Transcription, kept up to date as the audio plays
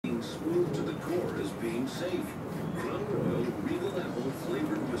being safe. Crown Royal Regal Apple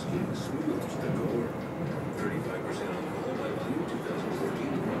flavored whiskey smooths the core. 35% alcohol by volume,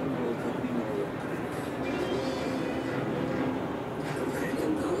 2014. Crown Royal Company, Norwalk,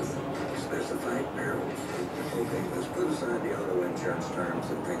 Companion policy. Specified perils. Okay, let's put aside the auto insurance terms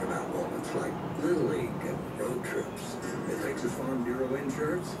and think about moments like Little League and road trips. At Texas Farm Bureau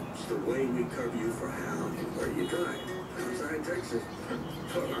Insurance, it's the way we cover you for how and where you drive. Outside Texas,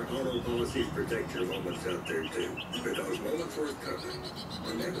 our auto policies protect your moments out there too. Because moments worth covering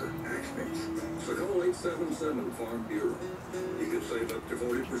are never accidents. So call 877 Farm Bureau. You can save up to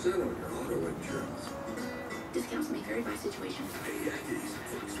 40% on your auto insurance. Discounts may vary by situation. Hey Yankees,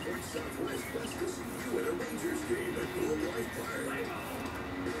 Fox Sports Southwest wants to see you at a Rangers game at Globe Life Park.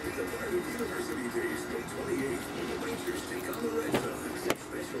 It's a part of University Days, May 28th, when the Rangers take on the Red Sox.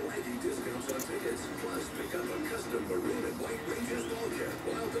 Special ID discounts on tickets, plus pick up a custom maroon and white Rangers ball cap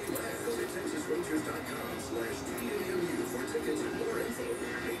while they last. Go to TexasRangers.com/TAMU for tickets and more info.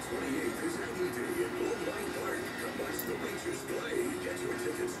 May 28th is ID Day at Globe Life Park. Come watch the Rangers play. Get your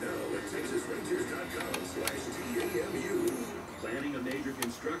tickets now at TexasRangers.com/TAMU. Planning a major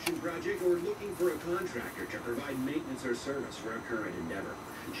construction project or looking for a contractor to provide maintenance or service for a current endeavor?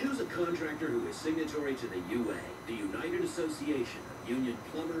 Choose a contractor who is signatory to the UA, the United Association of Union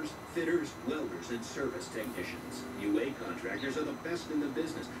Plumbers, Fitters, Welders, and Service Technicians. UA contractors are the best in the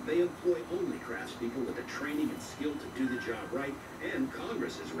business. They employ only craftspeople with the training and skill to do the job right, and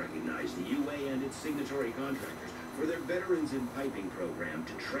Congress has recognized the UA and its signatory contractors for their Veterans in Piping program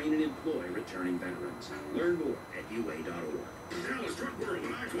to train and employ returning veterans. Learn more at UA.org. Dallas Truck World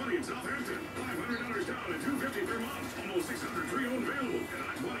on I-20 in Southampton. $500 down and $250 per month. Almost 600 pre-owned available at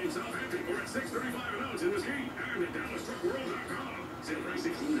I-20 in Southampton or at $635 an ounce in Mesquite and at DallasTruckWorld.com. Sale price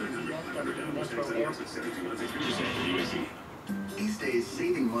 $1,600. Down Mustang sales at 72 months, 6% USC. These days,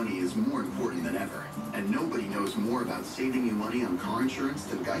 saving money is more important than ever, and nobody knows more about saving you money on car insurance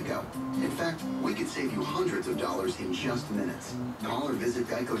than Geico. In fact, we could save you hundreds of dollars in just minutes. Call or visit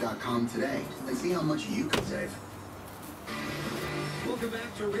Geico.com today and see how much you could save. Welcome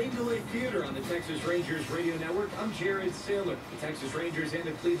back to Rain Delay Theater on the Texas Rangers Radio Network. I'm Jared Saylor. The Texas Rangers and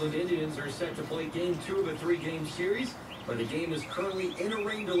the Cleveland Indians are set to play Game 2 of a 3-game series, but the game is currently in a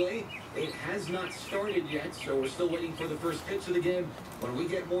rain delay. It has not started yet, so we're still waiting for the first pitch of the game. When we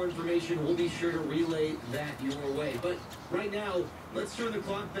get more information, we'll be sure to relay that your way. But right now, let's turn the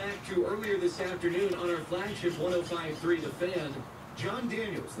clock back to earlier this afternoon on our flagship 105.3 The Fan. John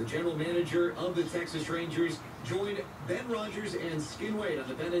Daniels, the general manager of the Texas Rangers, joined Ben Rogers and Skin Wade on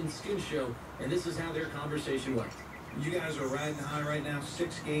the Ben and Skin Show, and this is how their conversation went. You guys are riding high right now,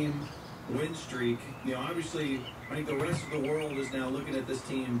 6-game win streak. You know, obviously, I think the rest of the world is now looking at this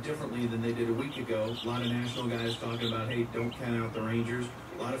team differently than they did a week ago. A lot of national guys talking about, hey, don't count out the Rangers.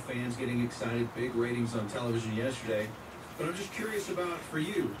 A lot of fans getting excited, big ratings on television yesterday. But I'm just curious about for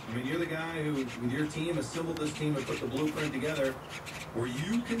you. I mean, you're the guy who, with your team, assembled this team and put the blueprint together. Were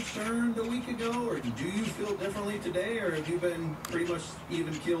you concerned a week ago, or do you feel differently today, or have you been pretty much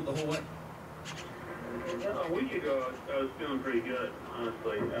even-keeled the whole way? A week ago, I was feeling pretty good,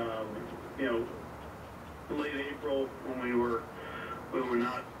 honestly. You know, late April, when we were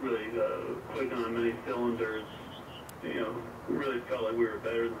not really clicking on many cylinders, you know, we really felt like we were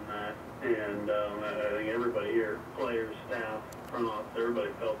better than that. And I think everybody here, players, staff, front office,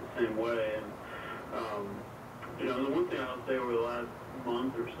 everybody felt the same way. And, you know, the one thing I'll say over the last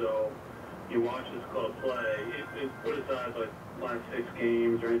month or so, you watch this club play, it put aside like last 6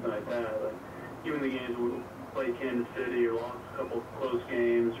 games or anything like that. Like, even the games we played Kansas City or lost a couple close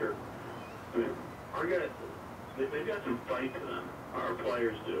games, or, I mean, our guys, they've got some fight to them. Our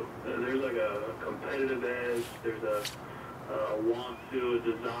players do. There's like a competitive edge. There's a want to, a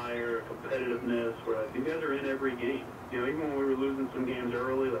desire, a competitiveness, where like, you guys are in every game. You know, even when we were losing some games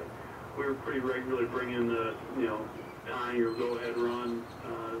early, like, we were pretty regularly bringing the, you know, tying or go-ahead run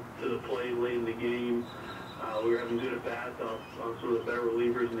to the plate late in the game. We were having good at-bats on some of the better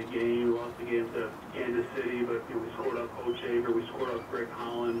relievers in the game. We lost the game to Kansas City, but you know, we scored off Coach Hager, we scored off Greg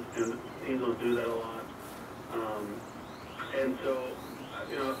Holland, and teams don't do that a lot. And so,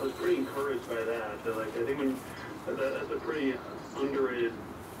 you know, I was pretty encouraged by that. So, like, I think that's a pretty underrated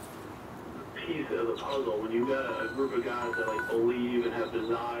piece of the puzzle. When you've got a group of guys that like believe and have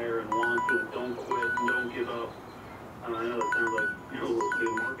desire and want to, and don't quit and don't give up. I know that sounds like, you know, a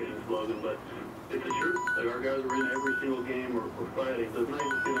big marketing slogan, but it's the truth. Like, our guys are in every single game. We're fighting. So it's nice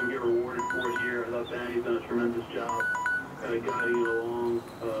to see them get rewarded for it here. I thought Danny's done a tremendous job kind of guiding it along,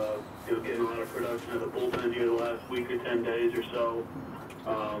 you know, getting a lot of production out of the bullpen here the last week or 10 days or so.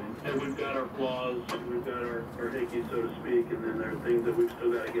 And we've got our flaws, we've got our hickeys, so to speak, and then there are things that we've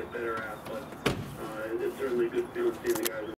still got to get better at. But really good feeling seeing the guys